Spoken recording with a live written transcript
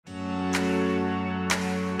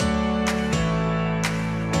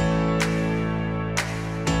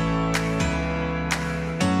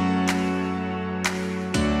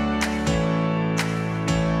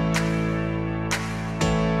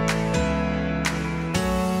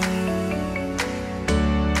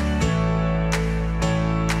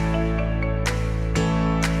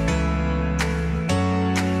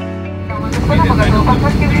So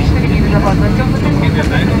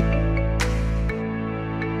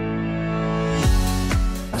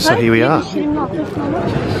here we are,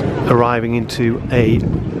 arriving into a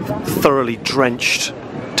thoroughly drenched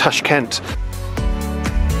Tashkent.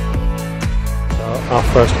 Our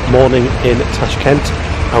first morning in Tashkent,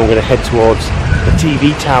 and we're going to head towards the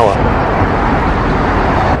TV tower.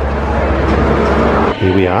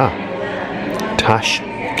 Here we are,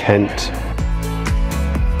 Tashkent.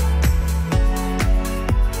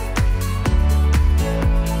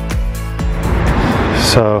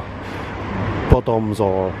 So, bodoms,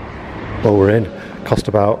 or well, we're in, cost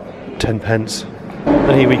about 10 pence.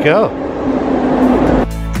 And here we go.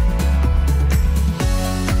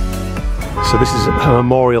 So this is a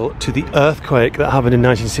memorial to the earthquake that happened in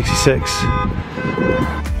 1966.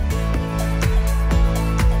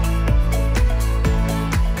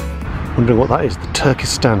 Wondering what that is, the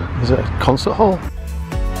Turkestan. Is it a concert hall?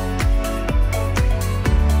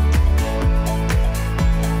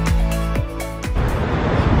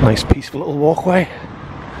 Nice peaceful little walkway.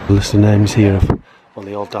 A list of names here of, well,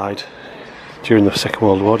 they all died during the Second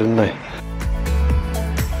World War, didn't they?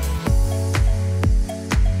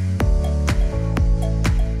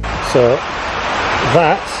 So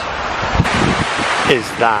that is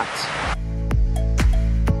that.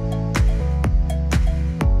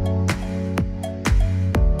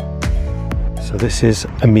 So this is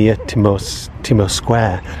Emir Timur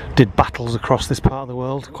Square. Did battles across this part of the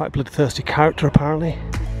world. Quite a bloodthirsty character apparently.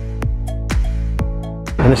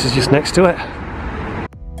 And this is just next to it.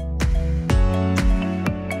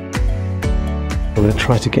 I'm going to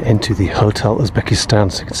try to get into the Hotel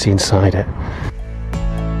Uzbekistan so you can see inside it.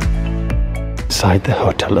 Inside the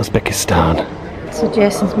Hotel Uzbekistan. So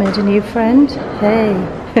Jason's made a new friend. Hey.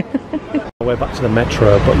 We're back to the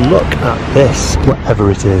metro, but look at this,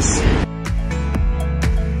 whatever it is.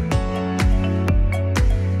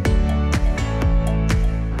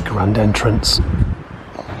 Grand entrance.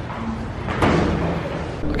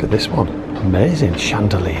 Look at this one, amazing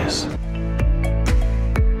chandeliers.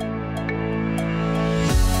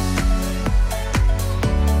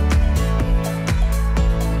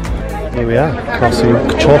 Here we are, Chorsu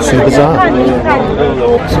Bazaar.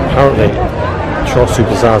 So apparently Chorsu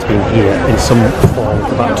Bazaar has been here in some form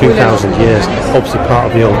for about 2,000 years, obviously part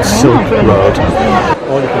of the old Silk Road.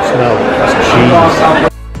 Oh, you can smell, that's cheese.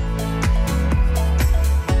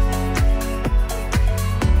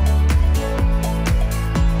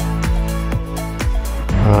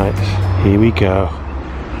 Right, here we go.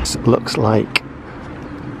 This looks like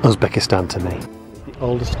Uzbekistan to me. The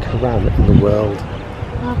oldest Quran in the world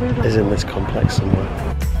is in this complex somewhere.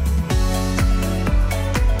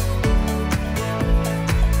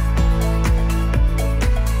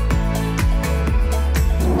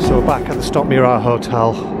 So we're back at the Stop Mirar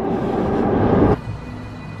Hotel.